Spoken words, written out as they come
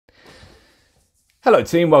Hello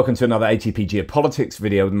team, welcome to another ATP Geopolitics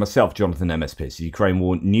video with myself, Jonathan MSP. It's the Ukraine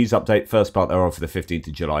War news update, first part thereof for the 15th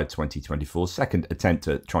of July 2024, second attempt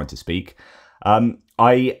at trying to speak.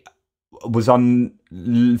 I was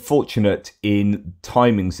unfortunate in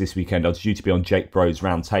timings this weekend. I was due to be on Jake Bro's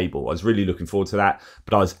round table. I was really looking forward to that,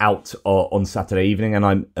 but I was out on Saturday evening and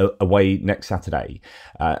I'm away next Saturday.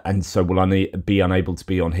 And so will I be unable to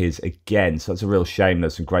be on his again. So it's a real shame.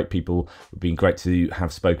 There's some great people. It's been great to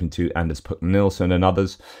have spoken to Anders Puck-Nilsson and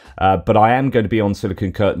others. But I am going to be on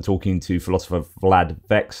Silicon Curtain talking to philosopher Vlad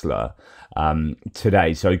Vexler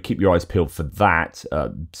today, so keep your eyes peeled for that.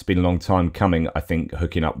 It's been a long time coming, I think,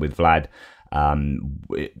 hooking up with Vlad.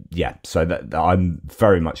 Yeah, so that I'm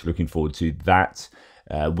very much looking forward to that.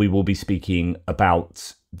 We will be speaking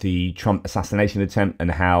about the Trump assassination attempt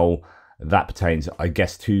and how that pertains, I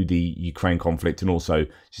guess, to the Ukraine conflict, and also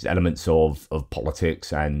just elements of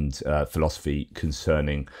politics and philosophy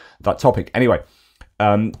concerning that topic. Anyway,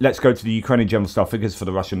 let's go to the Ukrainian general staff figures for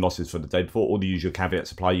the Russian losses for the day before. All the usual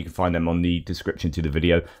caveats apply. You can find them on the description to the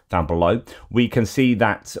video down below. We can see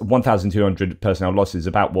that 1,200 personnel losses,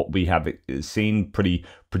 about what we have seen. Pretty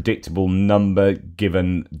predictable number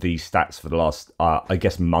given the stats for the last, I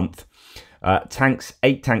guess, month. Tanks,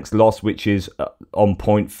 8 tanks lost, which is on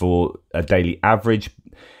point for a daily average.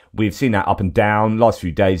 We've seen that up and down. Last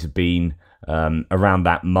few days have been around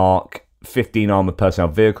that mark. 15 armoured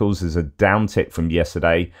personnel vehicles is a downtick from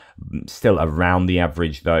yesterday, still around the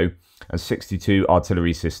average though. And 62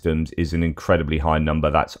 artillery systems is an incredibly high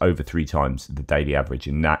number. That's over 3 times the daily average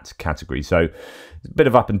in that category. So a bit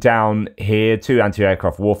of up and down here. 2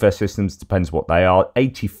 anti-aircraft warfare systems, depends what they are.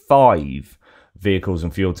 85 vehicles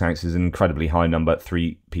and fuel tanks is an incredibly high number.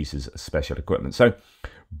 3 pieces of special equipment. So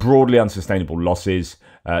broadly unsustainable losses.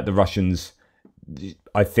 The Russians,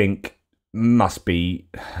 I think, must be,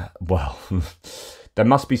 well, they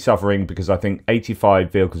must be suffering, because I think 85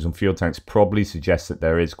 vehicles and fuel tanks probably suggests that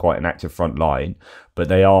there is quite an active front line, but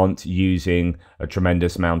they aren't using a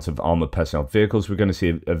tremendous amount of armoured personnel vehicles. We're going to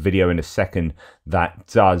see a video in a second that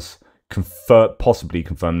does possibly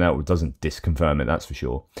confirm that, or doesn't disconfirm it, that's for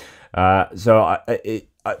sure.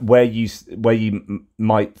 Where you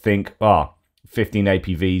might think, 15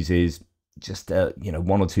 APVs is just 1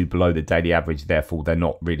 or 2 below the daily average, therefore they're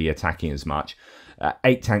not really attacking as much.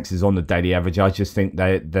 8 tanks is on the daily average. I just think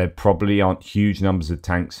there probably aren't huge numbers of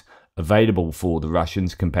tanks available for the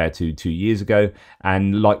Russians compared to 2 years ago.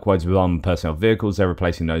 And likewise with armored personnel vehicles, they're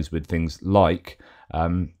replacing those with things like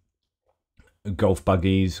golf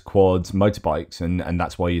buggies, quads, motorbikes, and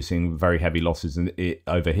that's why you're seeing very heavy losses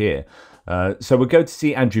over here. So we'll go to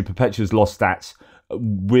see Andrew Perpetua's loss stats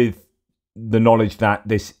with the knowledge that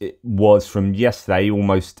this was from yesterday,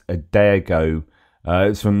 almost a day ago.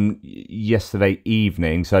 It's from yesterday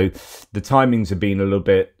evening, so the timings have been a little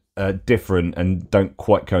bit different and don't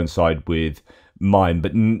quite coincide with mine,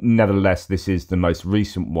 but nevertheless this is the most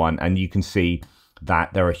recent one, and you can see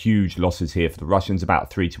that there are huge losses here for the Russians, about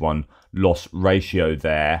a 3-to-1 loss ratio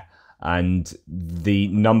there. And the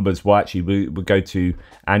numbers, well, actually we'll go to,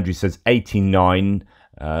 Andrew says 89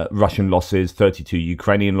 Russian losses, 32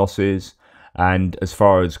 Ukrainian losses. And as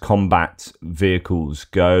far as combat vehicles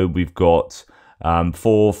go, we've got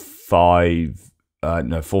 4, 5,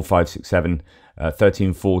 6, 7,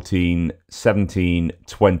 13, 14, 17,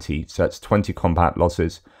 20. So that's 20 combat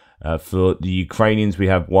losses. For the Ukrainians, we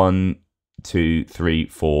have 1, 2, 3,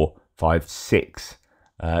 4, 5, 6.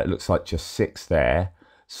 It looks like just 6 there.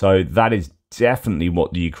 So that is definitely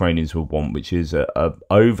what the Ukrainians would want, which is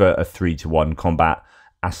over a 3-to-1 combat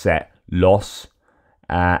asset loss.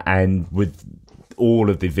 And with all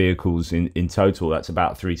of the vehicles in total, that's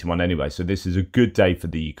about 3-to-1 anyway. So this is a good day for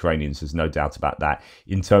the Ukrainians. There's no doubt about that.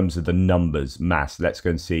 In terms of the numbers, mass, let's go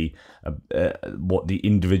and see what the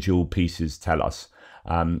individual pieces tell us.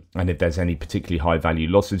 And if there's any particularly high value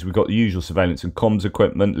losses. We've got the usual surveillance and comms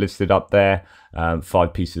equipment listed up there.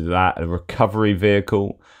 5 pieces of that. A recovery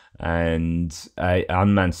vehicle and a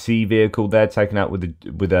unmanned sea vehicle there taken out with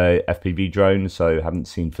a FPV drone, so haven't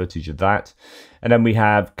seen footage of that. And then we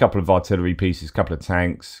have a couple of artillery pieces, a couple of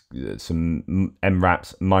tanks, some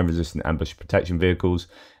MRAPs, mine resistant ambush protection vehicles,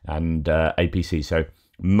 and APC. So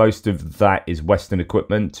most of that is Western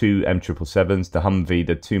equipment. 2 M777s, the Humvee,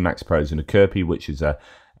 the 2 Max Pros, and a Kirpi, which is a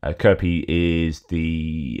Kirpi is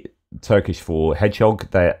the Turkish for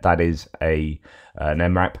hedgehog. That is an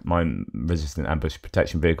MRAP, mine resistant ambush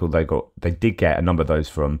protection vehicle. They did get a number of those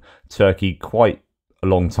from Turkey, quite a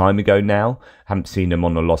long time ago now. Haven't seen them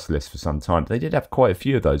on the loss list for some time. They did have quite a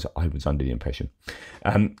few of those, I was under the impression.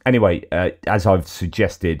 Anyway, as I've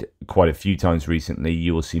suggested quite a few times recently,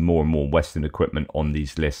 you will see more and more Western equipment on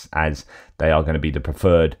these lists, as they are going to be the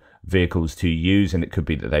preferred vehicles to use, and it could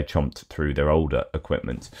be that they've chomped through their older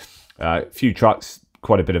equipment. A few trucks,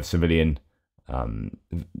 quite a bit of civilian,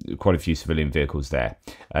 quite a few civilian vehicles there.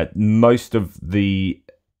 Most of the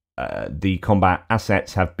combat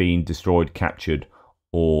assets have been destroyed, captured,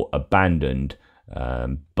 or abandoned,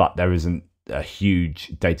 but there isn't a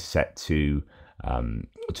huge data set to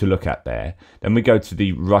look at there. Then we go to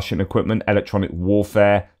the Russian equipment, electronic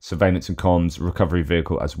warfare, surveillance and comms, recovery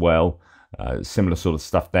vehicle as well. Similar sort of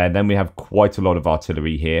stuff there. Then we have quite a lot of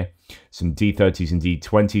artillery here, some D30s and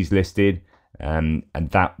D20s listed, and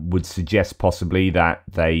that would suggest possibly that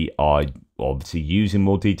they are obviously using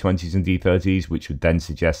more D20s and D30s, which would then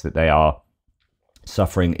suggest that they are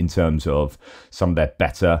suffering in terms of some of their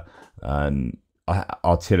better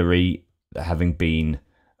artillery having been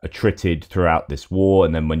attrited throughout this war.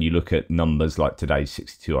 And then when you look at numbers like today's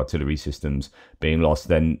 62 artillery systems being lost,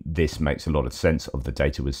 then this makes a lot of sense of the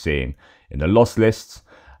data we're seeing in the loss lists.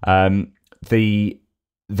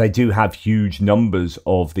 They do have huge numbers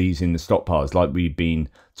of these in the stockpiles, like we've been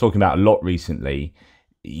talking about a lot recently.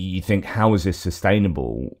 You think, how is this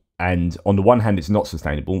sustainable? And on the one hand, it's not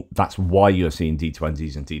sustainable. That's why you're seeing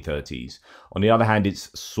D20s and D30s. On the other hand,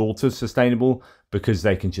 it's sort of sustainable because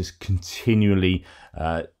they can just continually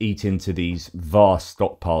eat into these vast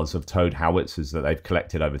stockpiles of towed howitzers that they've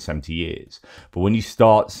collected over 70 years. But when you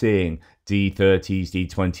start seeing D30s,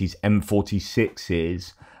 D20s,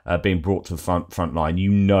 M46s being brought to the front line,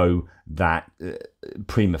 you know that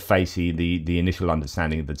prima facie, the initial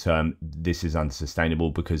understanding of the term, this is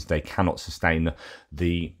unsustainable because they cannot sustain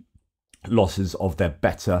the losses of their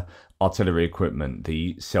better artillery equipment,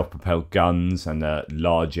 the self-propelled guns and the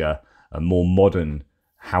larger, more modern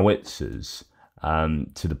howitzers,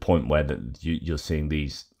 to the point where you're seeing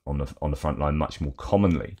these on the front line much more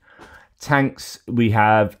commonly. Tanks, we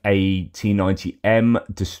have a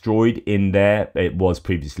T90M destroyed in there. It was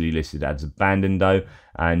previously listed as abandoned though,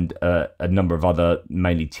 and a number of other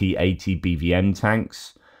mainly T80 BVM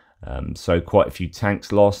tanks. So quite a few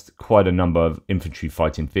tanks lost, quite a number of infantry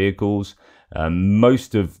fighting vehicles.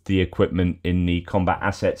 Most of the equipment in the combat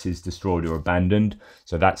assets is destroyed or abandoned.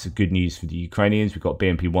 So that's good news for the Ukrainians. We've got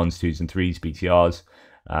BMP 1s, 2s and 3s, BTRs,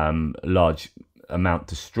 large amount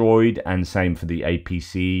destroyed, and same for the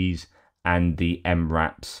APCs and the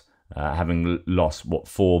MRAPs, having lost,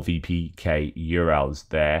 4 VPK Urals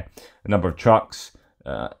there. A number of trucks,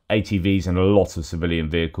 ATVs and a lot of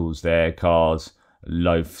civilian vehicles there, cars,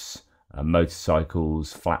 loafs,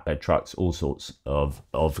 motorcycles, flatbed trucks, all sorts of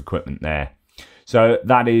equipment there. So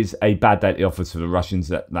that is a bad day at the office for the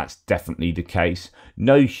Russians. That's definitely the case.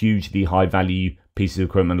 No hugely high value pieces of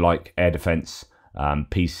equipment like air defense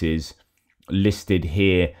pieces listed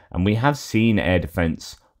here, and we have seen air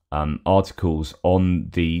defense articles on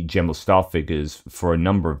the general staff figures for a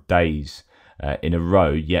number of days in a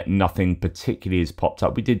row, yet nothing particularly has popped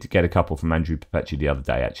up. We did get a couple from Andrew Perpetua the other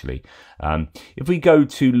day, actually. If we go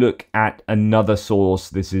to look at another source,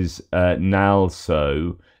 this is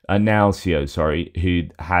Nalcio, who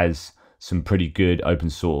has some pretty good open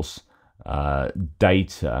source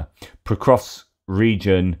data. Pokrovsk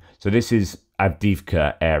region, so this is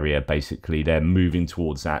Avdiivka area, basically. They're moving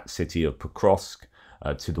towards that city of Pokrovsk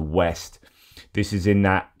to the west. This is in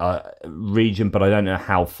that region, but I don't know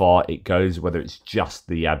how far it goes, whether it's just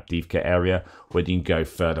the Avdiivka area, whether you can go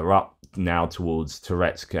further up now towards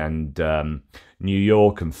Toretsk and New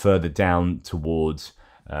York, and further down towards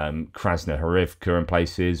Krasnohorivka and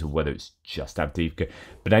places, or whether it's just Avdiivka.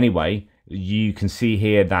 But anyway, you can see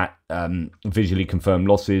here that visually confirmed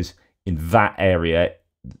losses in that area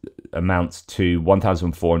amounts to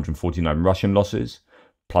 1,449 Russian losses,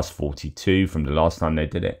 plus 42 from the last time they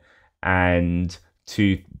did it, and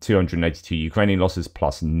 282 Ukrainian losses,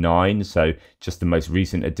 plus 9. So just the most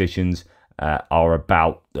recent additions are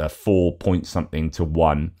about 4 point something to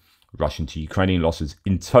 1 Russian to Ukrainian losses.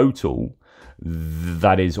 In total,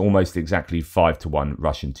 that is almost exactly 5 to 1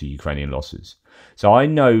 Russian to Ukrainian losses. So I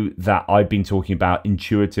know that I've been talking about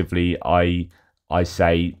intuitively, I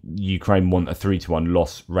say Ukraine want a 3 to 1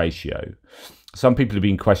 loss ratio. Some people have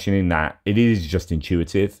been questioning that. It is just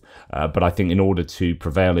intuitive, but I think in order to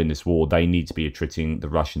prevail in this war, they need to be attriting the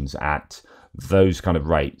Russians at those kind of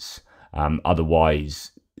rates.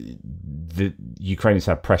 Otherwise, the Ukrainians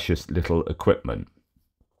have precious little equipment,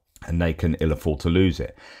 and they can ill afford to lose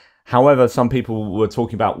it. However, some people were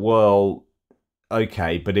talking about, well,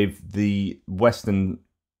 okay, but if the Western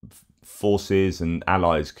forces and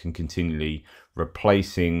allies can continually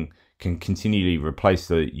replace the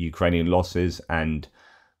Ukrainian losses, and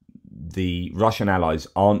the Russian allies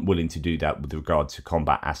aren't willing to do that with regard to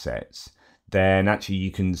combat assets, then actually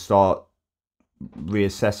you can start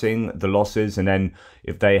reassessing the losses. And then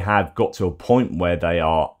if they have got to a point where they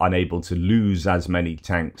are unable to lose as many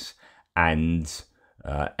tanks and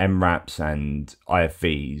MRAPs and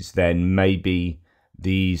IFVs, then maybe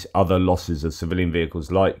these other losses of civilian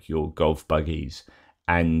vehicles like your Golf buggies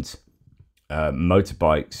and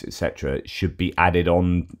motorbikes, etc., should be added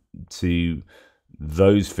on to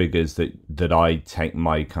those figures that I take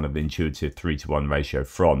my kind of intuitive 3-to-1 ratio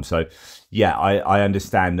from. So yeah, I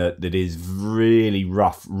understand that it is really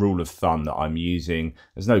rough rule of thumb that I'm using.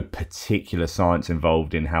 There's no particular science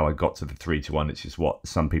involved in how I got to the 3-to-1. It's just what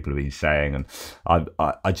some people have been saying, and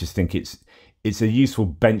I just think it's a useful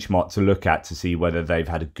benchmark to look at to see whether they've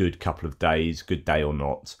had a good couple of days, good day or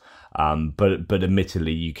not. But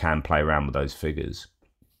admittedly, you can play around with those figures.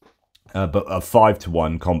 But a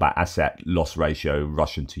 5-to-1 combat asset loss ratio,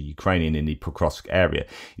 Russian to Ukrainian, in the Pokrovsk area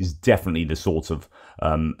is definitely the sort of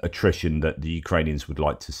attrition that the Ukrainians would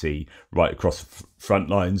like to see right across front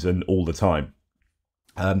lines and all the time.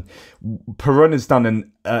 Perun has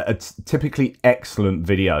done a typically excellent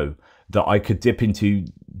video that I could dip into,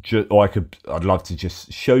 or I'd love to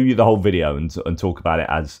just show you the whole video and talk about it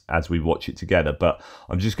as we watch it together. But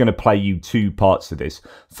I'm just going to play you two parts to this.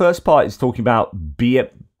 First part is talking about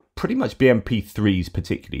pretty much BMP-3s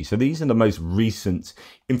particularly. So these are the most recent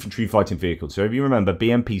infantry fighting vehicles. So if you remember,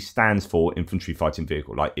 BMP stands for infantry fighting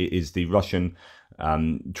vehicle. Like, it is the Russian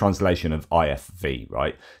translation of IFV,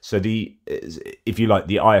 right? So if you like,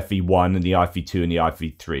 the IFV-1 and the IFV-2 and the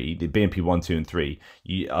IFV-3, the BMP-1, 2 and 3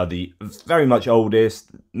 are the very much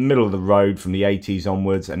oldest, middle of the road from the 80s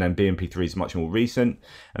onwards, and then BMP-3 is much more recent.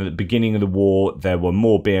 And at the beginning of the war, there were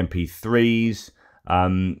more BMP-3s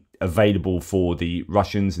available for the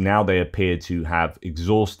Russians. Now they appear to have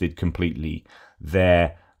exhausted completely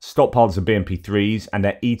their stockpiles of BMP-3s, and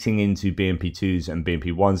they're eating into BMP-2s and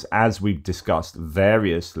BMP-1s, as we've discussed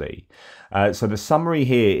variously. So the summary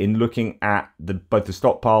here, in looking at both the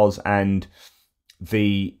stockpiles and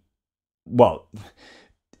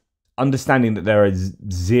understanding that there are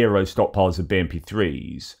zero stockpiles of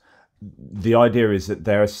BMP-3s, the idea is that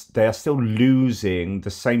they are still losing the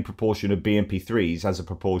same proportion of BMP-3s as a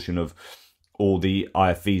proportion of all the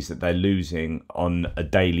IFVs that they're losing on a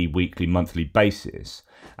daily, weekly, monthly basis.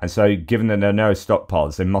 And so given that there are no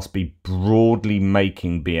stockpiles, they must be broadly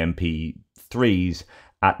making BMP-3s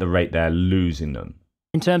at the rate they're losing them.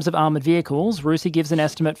 In terms of armoured vehicles, RUSI gives an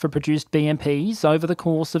estimate for produced BMPs over the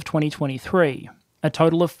course of 2023, a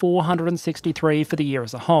total of 463 for the year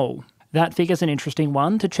as a whole. That figure's an interesting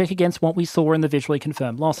one to check against what we saw in the visually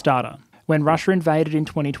confirmed loss data. When Russia invaded in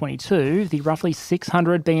 2022, the roughly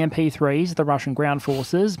 600 BMP-3s of the Russian ground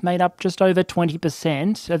forces made up just over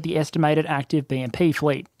 20% of the estimated active BMP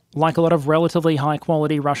fleet. Like a lot of relatively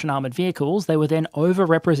high-quality Russian armoured vehicles, they were then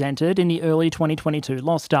overrepresented in the early 2022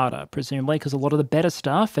 loss data, presumably because a lot of the better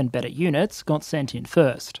stuff and better units got sent in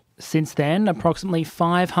first. Since then, approximately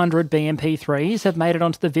 500 BMP-3s have made it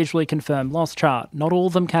onto the visually confirmed loss chart. Not all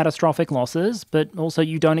of them catastrophic losses, but also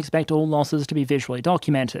you don't expect all losses to be visually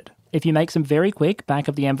documented. If you make some very quick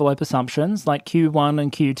back-of-the-envelope assumptions, like Q1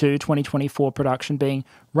 and Q2 2024 production being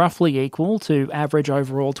roughly equal to average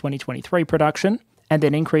overall 2023 production, and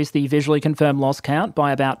then increase the visually confirmed loss count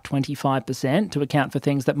by about 25% to account for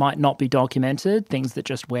things that might not be documented, things that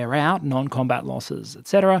just wear out, non-combat losses,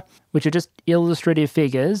 etc., which are just illustrative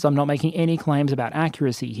figures. I'm not making any claims about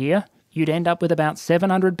accuracy here. You'd end up with about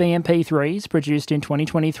 700 BMP-3s produced in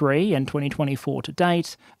 2023 and 2024 to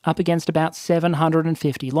date, up against about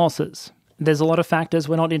 750 losses. There's a lot of factors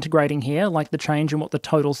we're not integrating here, like the change in what the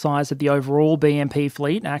total size of the overall BMP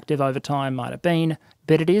fleet active over time might have been,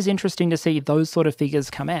 but it is interesting to see those sort of figures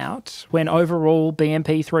come out when overall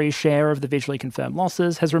BMP-3's share of the visually confirmed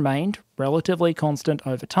losses has remained relatively constant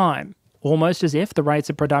over time, almost as if the rates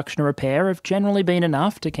of production and repair have generally been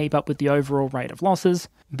enough to keep up with the overall rate of losses,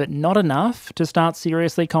 but not enough to start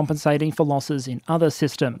seriously compensating for losses in other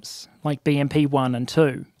systems, like BMP-1 and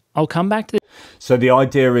 2. I'll come back to this. So the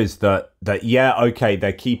idea is that yeah, okay,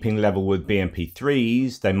 they're keeping level with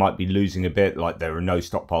BMP-3s. They might be losing a bit, like there are no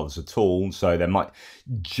stockpiles at all. So there might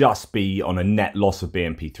just be on a net loss of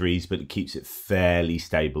BMP-3s, but it keeps it fairly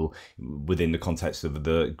stable within the context of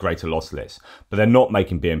the greater loss list. But they're not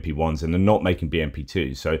making BMP-1s and they're not making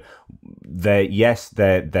BMP-2s. So they're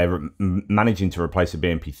managing to replace the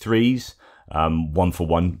BMP-3s,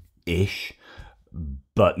 1-for-1-ish,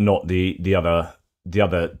 but not the other the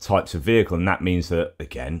other types of vehicle, and that means that,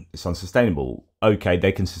 again, it's unsustainable. Okay,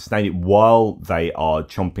 they can sustain it while they are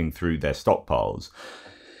chomping through their stockpiles.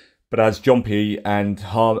 But as John P. and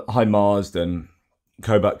HIMARS and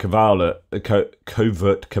Covert Cabal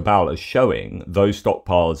are showing, those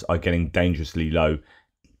stockpiles are getting dangerously low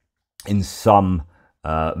in some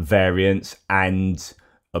variants and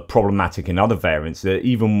are problematic in other variants.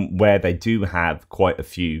 Even where they do have quite a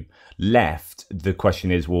few left, the question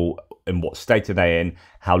is, well, in what state are they in?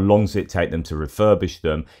 How long does it take them to refurbish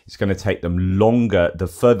them? It's going to take them longer. The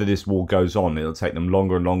further this war goes on, it'll take them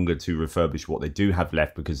longer and longer to refurbish what they do have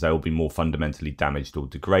left, because they will be more fundamentally damaged or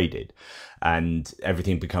degraded. And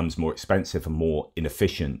everything becomes more expensive and more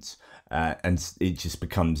inefficient. And it just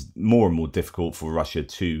becomes more and more difficult for Russia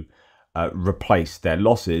to replace their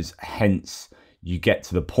losses. Hence, you get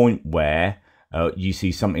to the point where you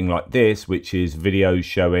see something like this, which is videos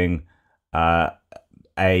showing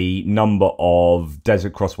a number of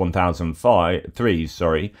Desert Cross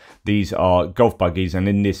 1003s, these are golf buggies, and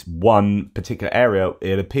in this one particular area,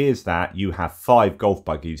 it appears that you have 5 golf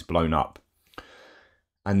buggies blown up.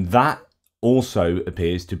 And that also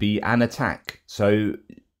appears to be an attack. So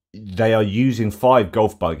they are using 5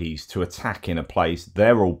 golf buggies to attack in a place,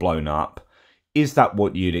 they're all blown up. Is that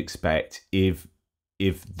what you'd expect if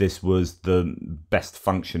this was the best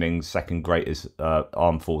functioning, second greatest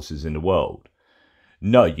armed forces in the world?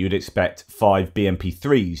 No, you'd expect 5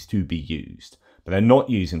 BMP-3s to be used, but they're not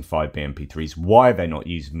using 5 BMP-3s. Why are they not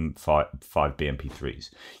using 5 BMP-3s?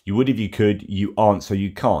 You would if you could, you aren't, so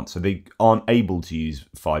you can't. So they aren't able to use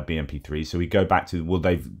 5 BMP-3s. So we go back to, well,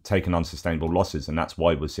 they've taken unsustainable losses, and that's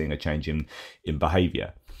why we're seeing a change in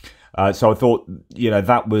behaviour. So I thought,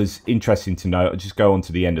 that was interesting to know. I'll just go on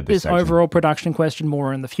to the end of this section. Overall production question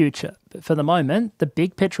more in the future. But for the moment, the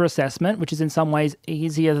big picture assessment, which is in some ways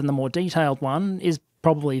easier than the more detailed one, is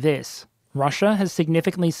probably this. Russia has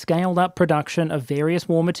significantly scaled up production of various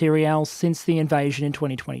war materials since the invasion in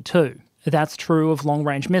 2022. That's true of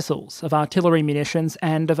long-range missiles, of artillery munitions,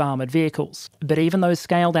 and of armoured vehicles. But even those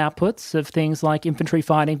scaled outputs of things like infantry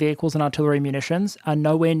fighting vehicles and artillery munitions are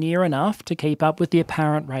nowhere near enough to keep up with the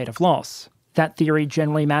apparent rate of loss. That theory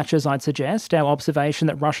generally matches, I'd suggest, our observation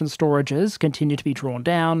that Russian storages continue to be drawn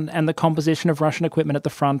down and the composition of Russian equipment at the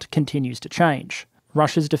front continues to change.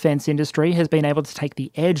 Russia's defence industry has been able to take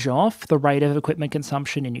the edge off the rate of equipment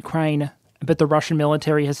consumption in Ukraine, but the Russian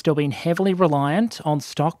military has still been heavily reliant on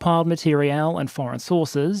stockpiled material and foreign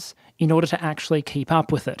sources in order to actually keep up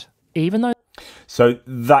with it. Even though... So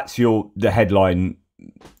that's the headline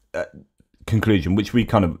conclusion, which we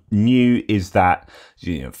kind of knew, is that,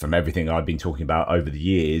 from everything I've been talking about over the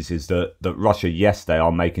years, is that Russia, yes, they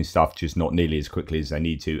are making stuff, just not nearly as quickly as they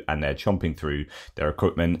need to, and they're chomping through their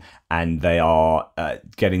equipment, and they are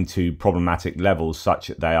getting to problematic levels such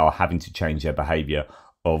that they are having to change their behaviour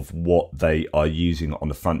of what they are using on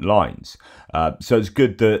the front lines. So it's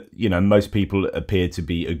good that, most people appear to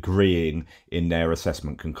be agreeing in their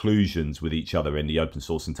assessment conclusions with each other in the open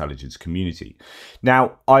source intelligence community.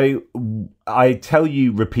 Now, I tell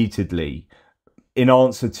you repeatedly, in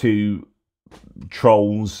answer to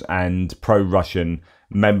trolls and pro-Russian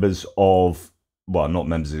members of, well, not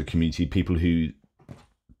members of the community, people who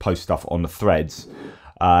post stuff on the threads,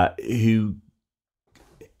 who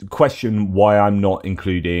question why I'm not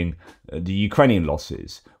including the Ukrainian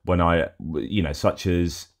losses when such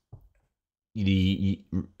as the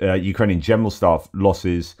Ukrainian General Staff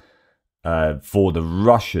losses for the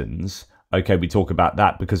Russians. Okay, we talk about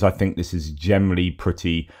that because I think this is generally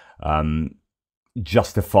pretty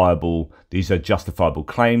justifiable. These are justifiable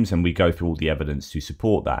claims, and we go through all the evidence to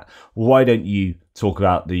support that. Why don't you talk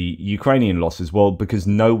about the Ukrainian losses? Well, because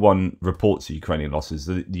no one reports the Ukrainian losses.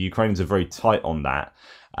 The Ukrainians are very tight on that.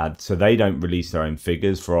 So they don't release their own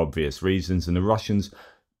figures for obvious reasons, and the Russians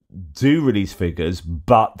do release figures,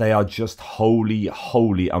 but they are just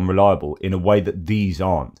wholly unreliable in a way that these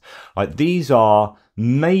aren't. Like, these are,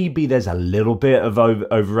 maybe there's a little bit of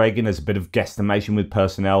over-egging, there's a bit of guesstimation with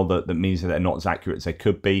personnel that means that they're not as accurate as they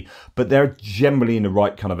could be, but they're generally in the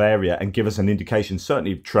right kind of area and give us an indication,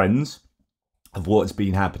 certainly of trends, of what's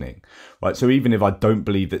been happening, right? So even if I don't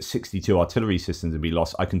believe that 62 artillery systems have been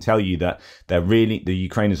lost, I can tell you that the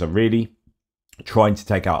Ukrainians are really trying to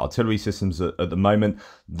take out artillery systems at the moment.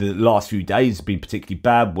 The last few days have been particularly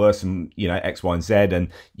bad, worse than, X, Y, and Z. And,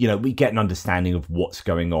 we get an understanding of what's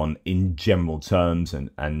going on in general terms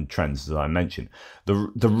and trends, as I mentioned.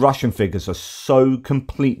 The Russian figures are so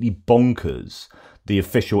completely bonkers, the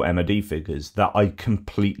official MOD figures, that I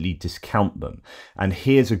completely discount them. And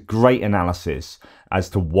here's a great analysis as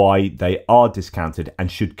to why they are discounted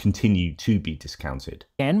and should continue to be discounted.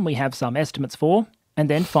 Again, we have some estimates for, And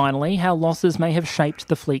then finally, how losses may have shaped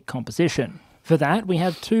the fleet composition. For that, we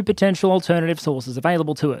have two potential alternative sources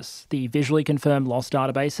available to us, the visually confirmed loss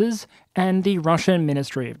databases and the Russian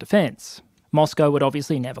Ministry of Defense. Moscow would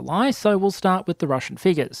obviously never lie, so we'll start with the Russian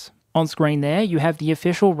figures. On screen there, you have the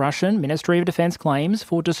official Russian Ministry of Defense claims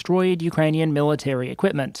for destroyed Ukrainian military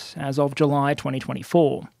equipment as of July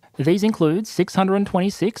 2024. These include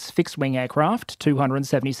 626 fixed-wing aircraft,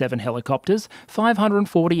 277 helicopters,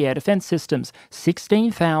 540 air defence systems,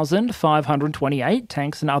 16,528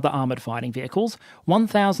 tanks and other armoured fighting vehicles,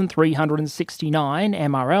 1,369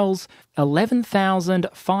 MRLs,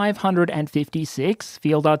 11,556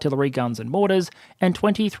 field artillery guns and mortars, and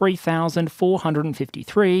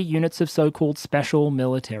 23,453 units of so-called special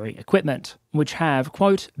military equipment, which have,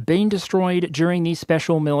 quote, been destroyed during the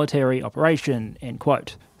special military operation, end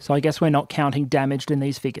quote. So I guess we're not counting damaged in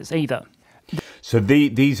these figures either. So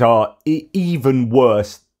these are even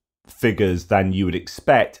worse figures than you would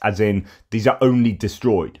expect, as in these are only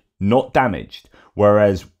destroyed, not damaged.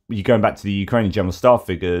 Whereas you're going back to the Ukrainian General Staff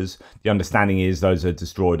figures, the understanding is those are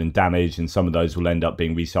destroyed and damaged, and some of those will end up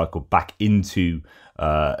being recycled back into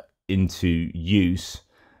use.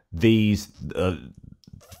 These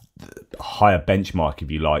higher benchmark, if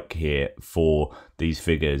you like, here for these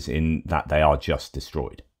figures in that they are just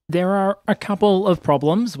destroyed. There are a couple of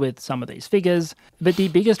problems with some of these figures, but the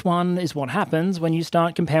biggest one is what happens when you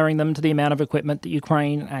start comparing them to the amount of equipment that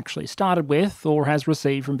Ukraine actually started with or has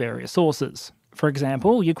received from various sources. For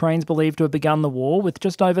example, Ukraine's believed to have begun the war with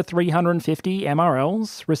just over 350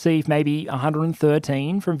 MRLs, received maybe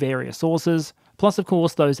 113 from various sources, plus of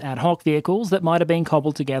course those ad hoc vehicles that might have been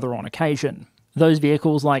cobbled together on occasion. Those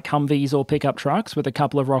vehicles like Humvees or pickup trucks with a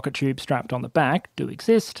couple of rocket tubes strapped on the back do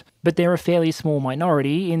exist, but they're a fairly small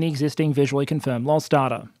minority in the existing visually confirmed loss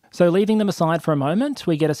data. So leaving them aside for a moment,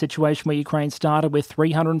 we get a situation where Ukraine started with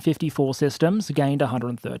 354 systems, gained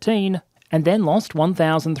 113, and then lost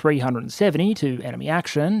 1,370 to enemy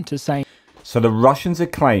action to say... So the Russians are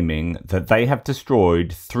claiming that they have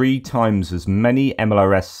destroyed 3 times as many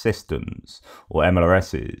MLRS systems, or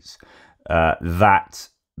MLRSs, that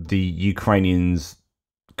the Ukrainians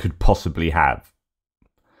could possibly have.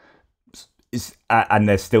 And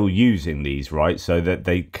they're still using these, right? So that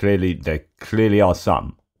there clearly are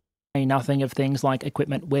some. Nothing of things like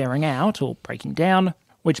equipment wearing out or breaking down,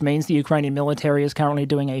 which means the Ukrainian military is currently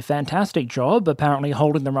doing a fantastic job, apparently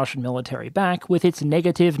holding the Russian military back with its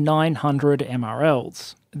negative 900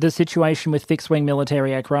 MRLs. The situation with fixed-wing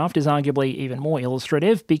military aircraft is arguably even more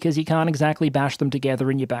illustrative because you can't exactly bash them together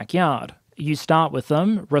in your backyard. You start with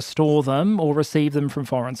them, restore them, or receive them from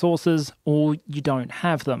foreign sources, or you don't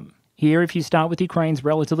have them. Here, if you start with Ukraine's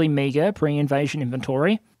relatively meagre pre-invasion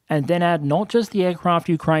inventory, and then add not just the aircraft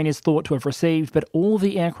Ukraine is thought to have received, but all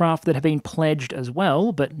the aircraft that have been pledged as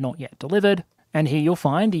well, but not yet delivered, and here you'll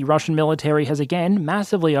find the Russian military has again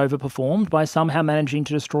massively overperformed by somehow managing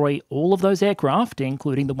to destroy all of those aircraft,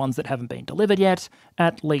 including the ones that haven't been delivered yet,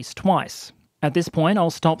 at least twice. At this point,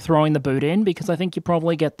 I'll stop throwing the boot in because I think you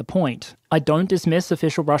probably get the point. I don't dismiss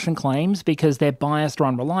official Russian claims because they're biased or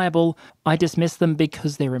unreliable. I dismiss them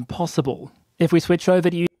because they're impossible. If we switch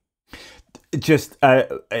over to you... Just,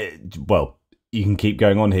 well, you can keep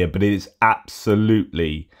going on here, but it is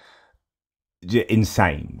absolutely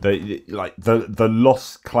insane. The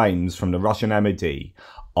loss claims from the Russian MOD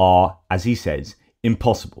are, as he says,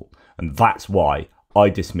 impossible. And that's why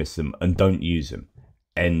I dismiss them and don't use them.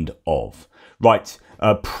 End of. Right,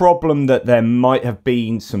 a problem that there might have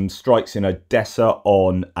been some strikes in Odessa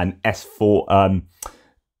on an a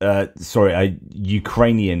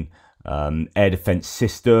Ukrainian air defense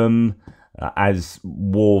system. As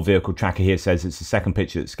War Vehicle Tracker here says, it's the second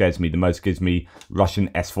picture that scares me the most, gives me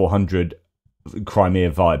Russian S-400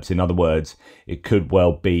 Crimea vibes. In other words, it could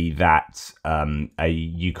well be that a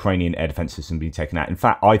Ukrainian air defense system being taken out. In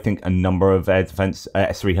fact, I think a number of air defense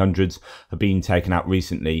S-300s have been taken out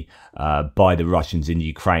recently by the Russians in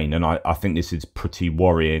Ukraine, and I think this is pretty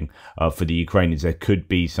worrying for the Ukrainians. There could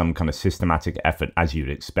be some kind of systematic effort, as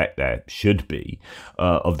you'd expect there should be,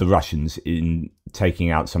 of the Russians in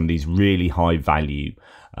taking out some of these really high value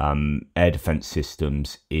air defense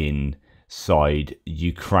systems inside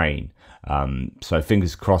Ukraine. So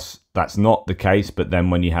fingers crossed that's not the case, but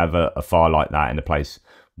then when you have a fire like that in a place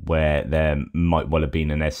where there might well have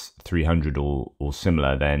been an S-300 or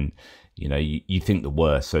similar, then you think the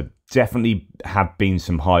worst. So definitely have been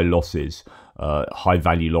some high losses, high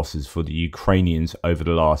value losses for the Ukrainians over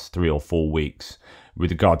the last 3 or 4 weeks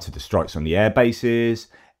with regard to the strikes on the air bases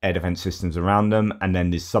air defense systems around them, and then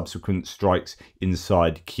the subsequent strikes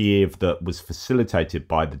inside Kiev that was facilitated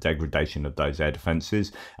by the degradation of those air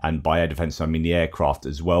defenses. And by air defense, I mean the aircraft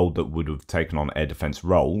as well that would have taken on air defense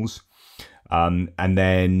roles. And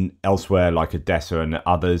then elsewhere, like Odessa and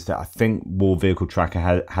others, that I think War Vehicle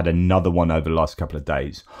Tracker had another one over the last couple of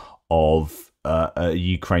days of a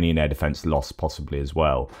Ukrainian air defense loss possibly as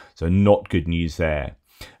well. So not good news there.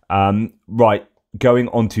 Right. Going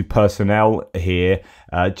on to personnel here,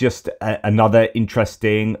 just another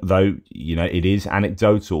interesting, though, you know, it is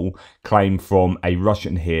anecdotal, claim from a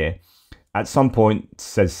Russian here. At some point,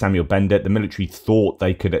 says Samuel Bendit, the military thought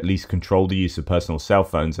they could at least control the use of personal cell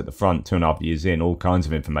phones at the front. 2.5 years in, all kinds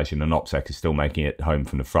of information, and OPSEC is still making it home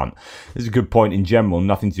from the front. This is a good point in general,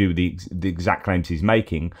 nothing to do with the exact claims he's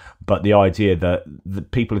making, but the idea that the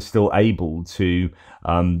people are still able to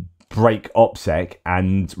break OPSEC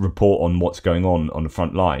and report on what's going on the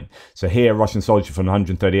front line. So here, a Russian soldier from the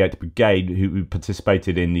 138th Brigade who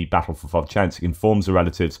participated in the battle for Vovchansk informs the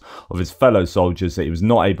relatives of his fellow soldiers that he was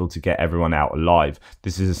not able to get everyone out alive.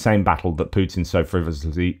 This is the same battle that Putin so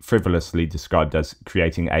frivolously described as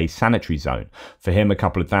creating a sanitary zone. For him, a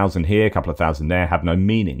couple of thousand here, a couple of thousand there have no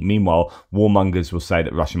meaning. Meanwhile, warmongers will say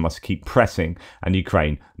that Russia must keep pressing and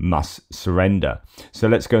Ukraine must surrender. So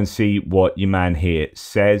let's go and see what your man here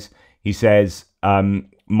says. He says,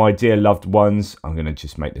 my dear loved ones, I'm going to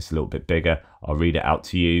just make this a little bit bigger. I'll read it out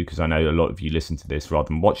to you because I know a lot of you listen to this rather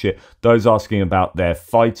than watch it. Those asking about their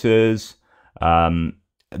fighters,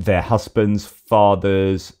 their husbands,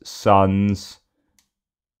 fathers, sons.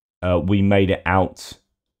 We made it out.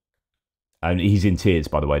 And he's in tears,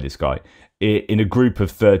 by the way, this guy. In a group of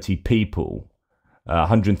 30 people,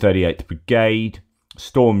 138th Brigade,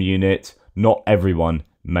 Storm Unit. Not everyone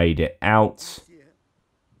made it out.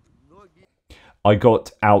 I got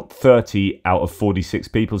out 30 out of 46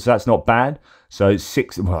 people, so that's not bad. So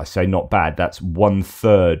well, I say not bad, that's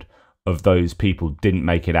 1/3 of those people didn't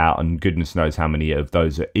make it out, and goodness knows how many of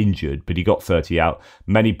those are injured, but he got 30 out.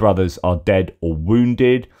 Many brothers are dead or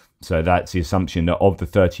wounded, so that's the assumption that of the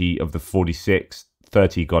 30 of the 46,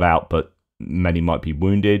 30 got out, but many might be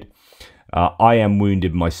wounded. I am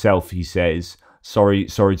wounded myself, he says. Sorry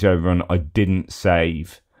to everyone I didn't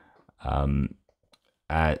save.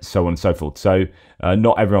 So on and so forth. So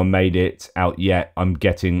not everyone made it out yet. I'm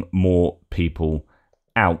getting more people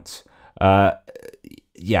out.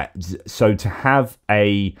 Yeah, so to have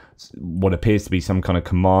what appears to be some kind of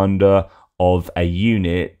commander of a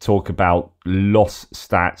unit talk about loss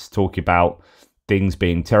stats, talk about things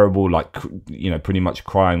being terrible, like, you know, pretty much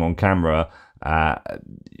crying on camera,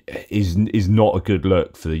 is not a good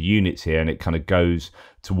look for the units here, and it kind of goes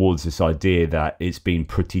towards this idea that it's been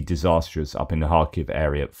pretty disastrous up in the Kharkiv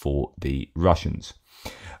area for the Russians.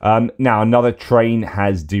 Now, another train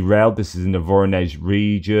has derailed. This is in the Voronezh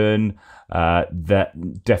region.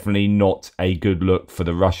 That definitely not a good look for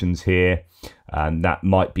the Russians here. And that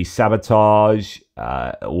might be sabotage,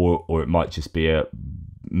 or it might just be a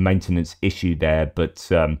maintenance issue there. But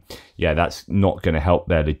yeah, that's not going to help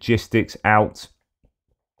their logistics out.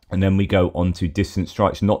 And then we go on to distant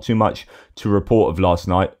strikes. Not too much to report of last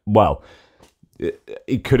night. Well,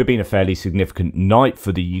 it could have been a fairly significant night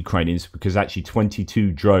for the Ukrainians, because actually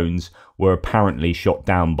 22 drones were apparently shot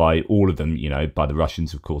down by all of them, you know, by the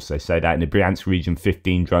Russians, of course, they say that. In the Bryansk region,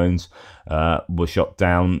 15 drones were shot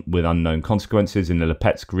down with unknown consequences. In the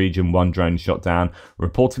Lipetsk region, 1 drone shot down,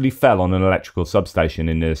 reportedly fell on an electrical substation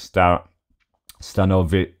in the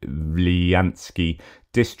Stanovlyansky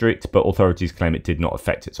district, but authorities claim it did not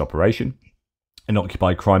affect its operation. In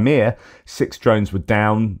occupied Crimea, 6 drones were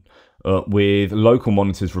down, with local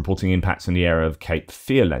monitors reporting impacts in the area of Cape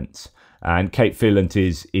Vierlent. And Cape Vierlent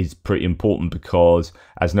is pretty important because,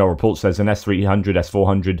 as no report says, an S-300,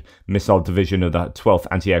 S-400 missile division of the 12th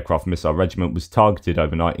Anti-Aircraft Missile Regiment was targeted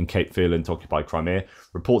overnight in Cape Vierlent, occupied Crimea.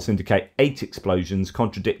 Reports indicate 8 explosions,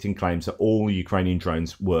 contradicting claims that all Ukrainian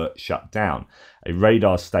drones were shut down. A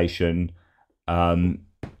radar station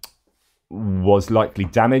was likely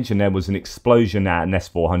damaged, and there was an explosion at an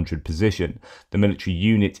S-400 position. The military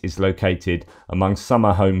unit is located among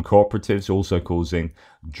summer home cooperatives, also causing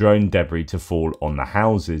drone debris to fall on the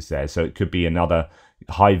houses there. So it could be another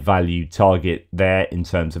high-value target there in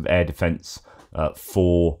terms of air defense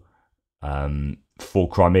for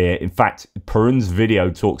Crimea. In fact, Perun's video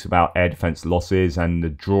talks about air defense losses and the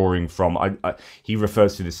drawing from. He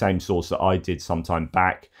refers to the same source that I did some time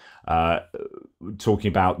back. Talking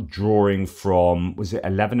about drawing from, was it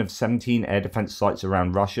 11 of 17 air defense sites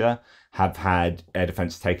around Russia have had air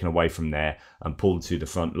defense taken away from there and pulled to the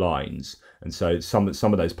front lines. And so some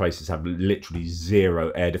of those places have literally 0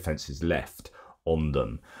 air defenses left on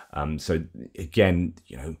them. So again,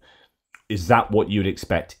 is that what you'd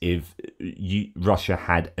expect if Russia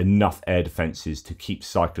had enough air defenses to keep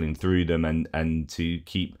cycling through them and to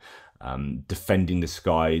keep defending the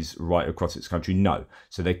skies right across its country? No.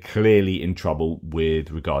 So they're clearly in trouble with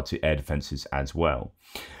regard to air defenses as well.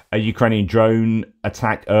 A Ukrainian drone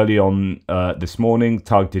attack early on this morning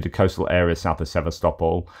targeted a coastal area south of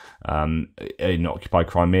Sevastopol in occupied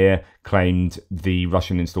Crimea, claimed the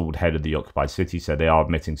Russian-installed head of the occupied city, so they are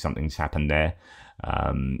admitting something's happened there.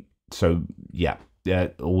 So, yeah,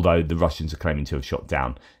 although the Russians are claiming to have shot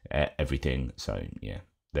down everything. So, yeah,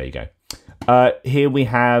 there you go. Here we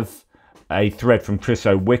have a thread from Chris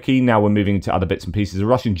Wiki. Now we're moving to other bits and pieces. A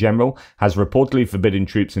Russian general has reportedly forbidden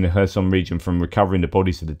troops in the Kherson region from recovering the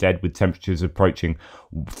bodies of the dead, with temperatures approaching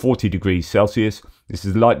 40 degrees Celsius. This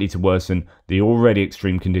is likely to worsen the already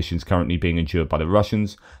extreme conditions currently being endured by the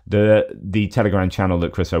Russians. The Telegram channel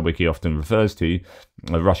that Chris Wiki often refers to,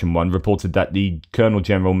 a Russian one, reported that the Colonel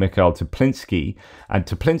General Mikhail Teplinsky, and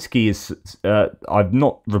Teplinsky is, I've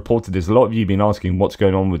not reported this, a lot of you have been asking what's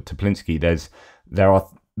going on with Teplinsky. There are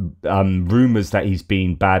rumours that he's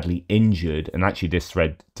been badly injured, and actually this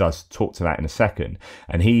thread does talk to that in a second.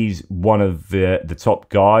 And he's one of the top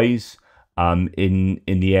guys in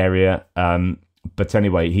the area. But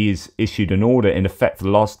anyway, he has issued an order in effect for the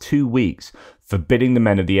last 2 weeks forbidding the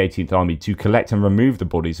men of the 18th Army to collect and remove the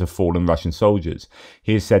bodies of fallen Russian soldiers.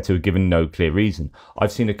 He is said to have given no clear reason.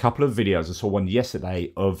 I've seen a couple of videos. I saw one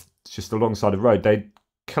yesterday of just alongside the road. They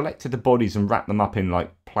collected the bodies and wrapped them up in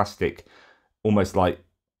like plastic, almost like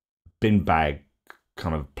bin bag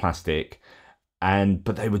kind of plastic,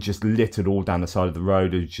 but they were just littered all down the side of the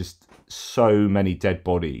road. There's just so many dead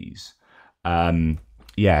bodies.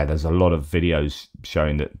 Yeah, there's a lot of videos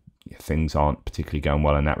showing that things aren't particularly going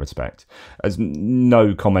well in that respect. There's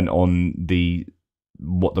no comment on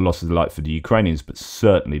what the losses are like for the Ukrainians, but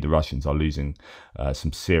certainly the Russians are losing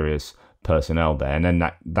some serious personnel there, and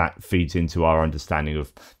then that feeds into our understanding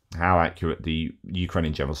of how accurate the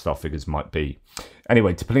Ukrainian general staff figures might be.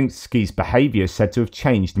 Anyway, Teplinsky's behaviour is said to have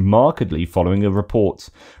changed markedly following a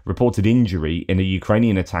reported injury in a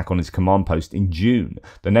Ukrainian attack on his command post in June.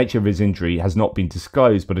 The nature of his injury has not been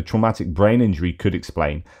disclosed, but a traumatic brain injury could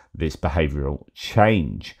explain this behavioural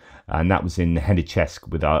change. And that was in Henichesk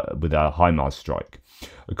with a HIMARS strike.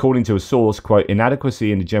 According to a source, quote,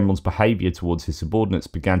 inadequacy in the general's behaviour towards his subordinates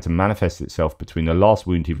began to manifest itself between the last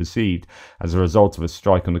wound he received as a result of a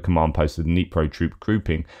strike on the command post of the Dnipro troop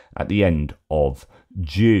grouping at the end of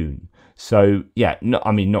June. So, yeah, not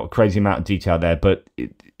a crazy amount of detail there, but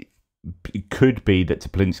it could be that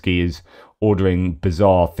Teplinsky is ordering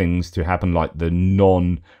bizarre things to happen, like the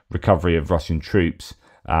non-recovery of Russian troops.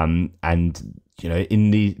 And,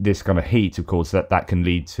 in this kind of heat, of course, that can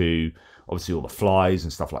lead to obviously all the flies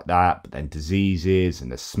and stuff like that, but then diseases and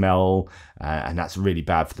the smell, and that's really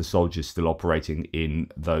bad for the soldiers still operating in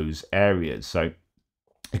those areas. So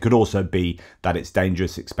it could also be that it's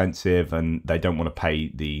dangerous, expensive, and they don't want to pay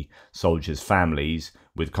the soldiers' families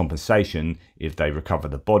with compensation if they recover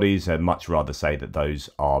the bodies. They'd much rather say that those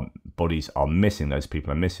bodies are missing, those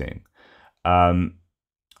people are missing.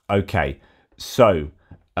 Okay, so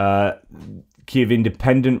Kiev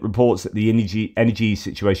Independent reports that the energy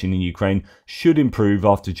situation in Ukraine should improve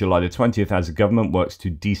after July the 20th as the government works to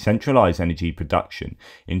decentralize energy production.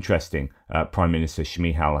 Interesting, Prime Minister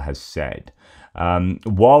Shmyhal has said.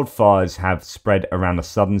 Wildfires have spread around the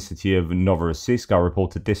southern city of Novorossiysk. I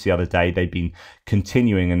reported this the other day. They've been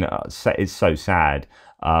continuing, and it's so sad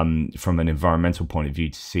from an environmental point of view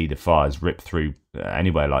to see the fires rip through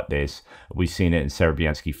anywhere like this. We've seen it in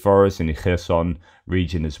Serebyansky Forest, in the Kherson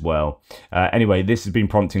region as well. Anyway, this has been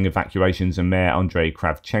prompting evacuations, and Mayor Andrei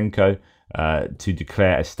Kravchenko to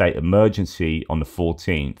declare a state emergency on the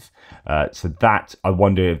 14th. So that, I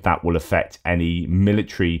wonder if that will affect any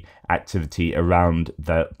military activity around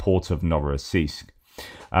the port of Novorossiysk.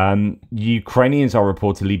 Ukrainians are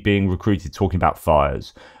reportedly being recruited, talking about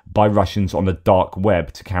fires, by Russians on the dark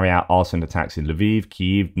web to carry out arson attacks in Lviv,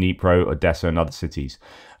 Kyiv, Dnipro, Odessa and other cities.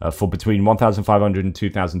 For between $1,500 and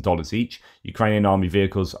 $2,000 each, Ukrainian army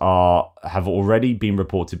vehicles have already been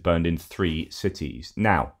reported burned in 3 cities.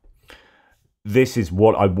 Now, this is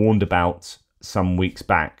what I warned about some weeks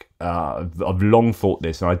back. I've long thought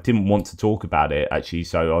this, and I didn't want to talk about it, actually,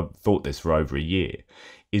 so I've thought this for over a year,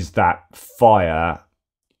 is that fire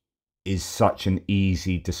is such an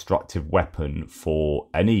easy destructive weapon for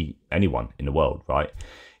anyone in the world, right?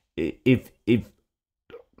 If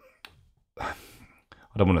I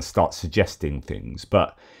don't want to start suggesting things,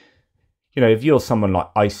 but if you're someone like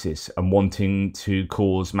ISIS and wanting to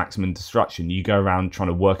cause maximum destruction, you go around trying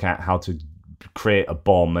to work out how to create a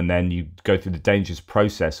bomb, and then you go through the dangerous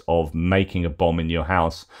process of making a bomb in your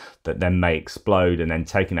house that then may explode, and then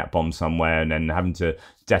taking that bomb somewhere and then having to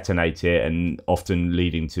detonate it, and often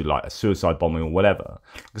leading to like a suicide bombing or whatever.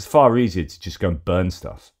 It's far easier to just go and burn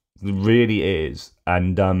stuff. It really is.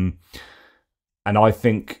 And I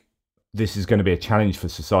think this is going to be a challenge for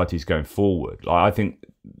societies going forward. Like, I think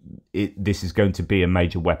this is going to be a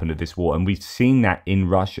major weapon of this war, and we've seen that in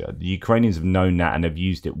Russia. The Ukrainians have known that and have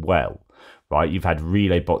used it well, right? You've had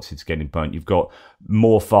relay boxes getting burnt. You've got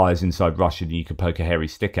more fires inside Russia than you can poke a hairy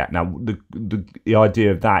stick at. Now, the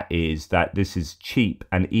idea of that is that this is cheap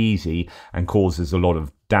and easy and causes a lot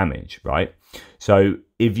of damage, right? So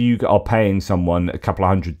if you are paying someone a couple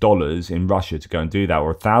of $100 in Russia to go and do that,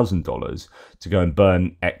 or $1,000 to go and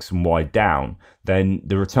burn X and Y down, then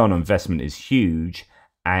the return on investment is huge,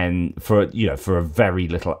 and for a very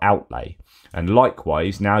little outlay. And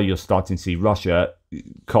likewise, now you're starting to see Russia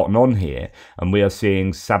cotton on here, and we are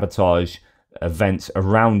seeing sabotage events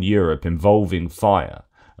around Europe involving fire.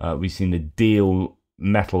 We've seen the Deal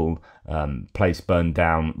metal place burned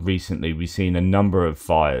down recently. We've seen a number of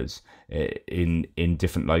fires in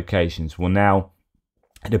different locations. Well, now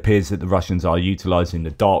it appears that the Russians are utilizing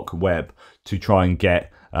the dark web to try and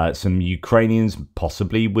get some Ukrainians,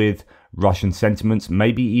 possibly with Russian sentiments,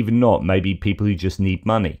 maybe even not, maybe people who just need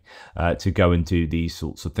money to go and do these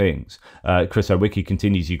sorts of things. Chris Owicki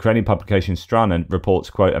continues. Ukrainian publication Strana reports,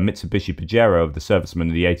 quote, a Mitsubishi Pajero of the servicemen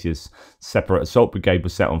of the 80th Separate Assault Brigade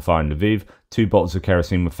was set on fire in Lviv. 2 bottles of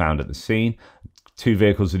kerosene were found at the scene. 2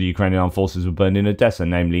 vehicles of the Ukrainian armed forces were burned in Odessa,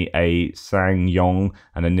 namely a Sang-Yong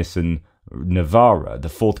and a Nissan Navara. The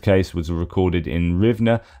 4th case was recorded in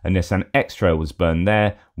Rivne. A Nissan X-Trail was burned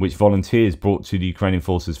there, which volunteers brought to the Ukrainian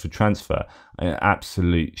forces for transfer. An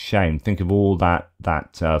absolute shame. Think of all that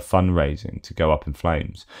fundraising to go up in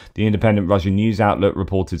flames. The independent Russian news outlet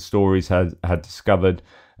reported Stories had discovered.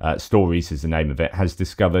 Stories is the name of it, has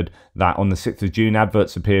discovered that on the 6th of June,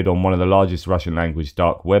 adverts appeared on one of the largest Russian language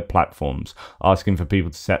dark web platforms, asking for people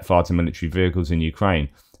to set fire to military vehicles in Ukraine.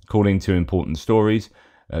 According to Important Stories,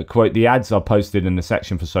 quote, the ads are posted in the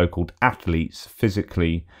section for so-called athletes,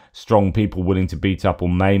 physically strong people willing to beat up or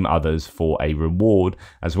maim others for a reward,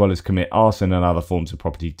 as well as commit arson and other forms of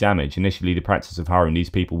property damage. Initially, the practice of hiring these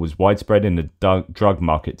people was widespread in the drug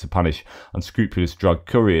market to punish unscrupulous drug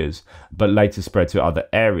couriers, but later spread to other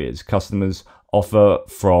areas. Customers offer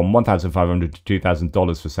from $1,500 to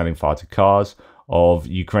 $2,000 for selling fire to cars of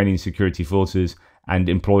Ukrainian security forces and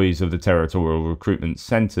employees of the territorial recruitment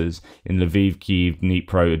centers in Lviv, Kyiv,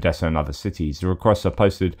 Dnipro, Odessa and other cities. The requests are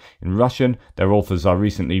posted in Russian. Their authors are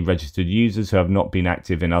recently registered users who have not been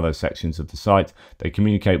active in other sections of the site. They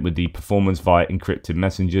communicate with the performers via encrypted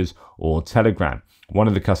messengers or Telegram. One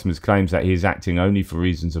of the customers claims that he is acting only for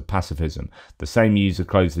reasons of pacifism. The same user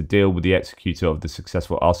closed the deal with the executor of the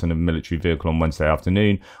successful arson of a military vehicle on Wednesday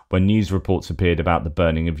afternoon, when news reports appeared about the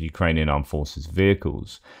burning of Ukrainian armed forces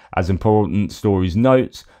vehicles. As Important Stories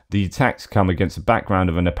notes, the attacks come against the background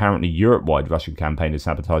of an apparently Europe-wide Russian campaign of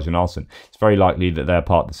sabotage and arson. It's very likely that they're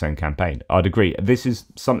part of the same campaign. I'd agree. This is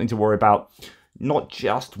something to worry about, not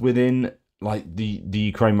just within like the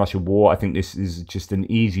Ukraine-Russia war. I think this is just an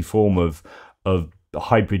easy form of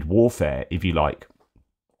hybrid warfare, if you like,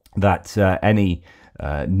 that any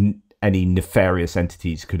nefarious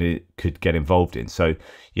entities could get involved in. So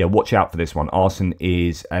yeah, watch out for this one. Arson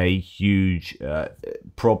is a huge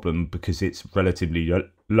problem because it's relatively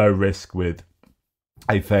low risk with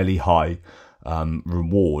a fairly high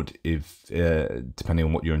reward, if depending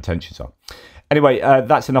on what your intentions are. Anyway,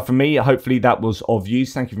 that's enough from me. Hopefully that was of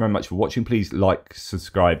use. Thank you very much for watching. Please like,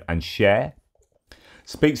 subscribe and share.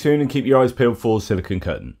 Speak soon and keep your eyes peeled for Silicon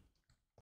Curtain.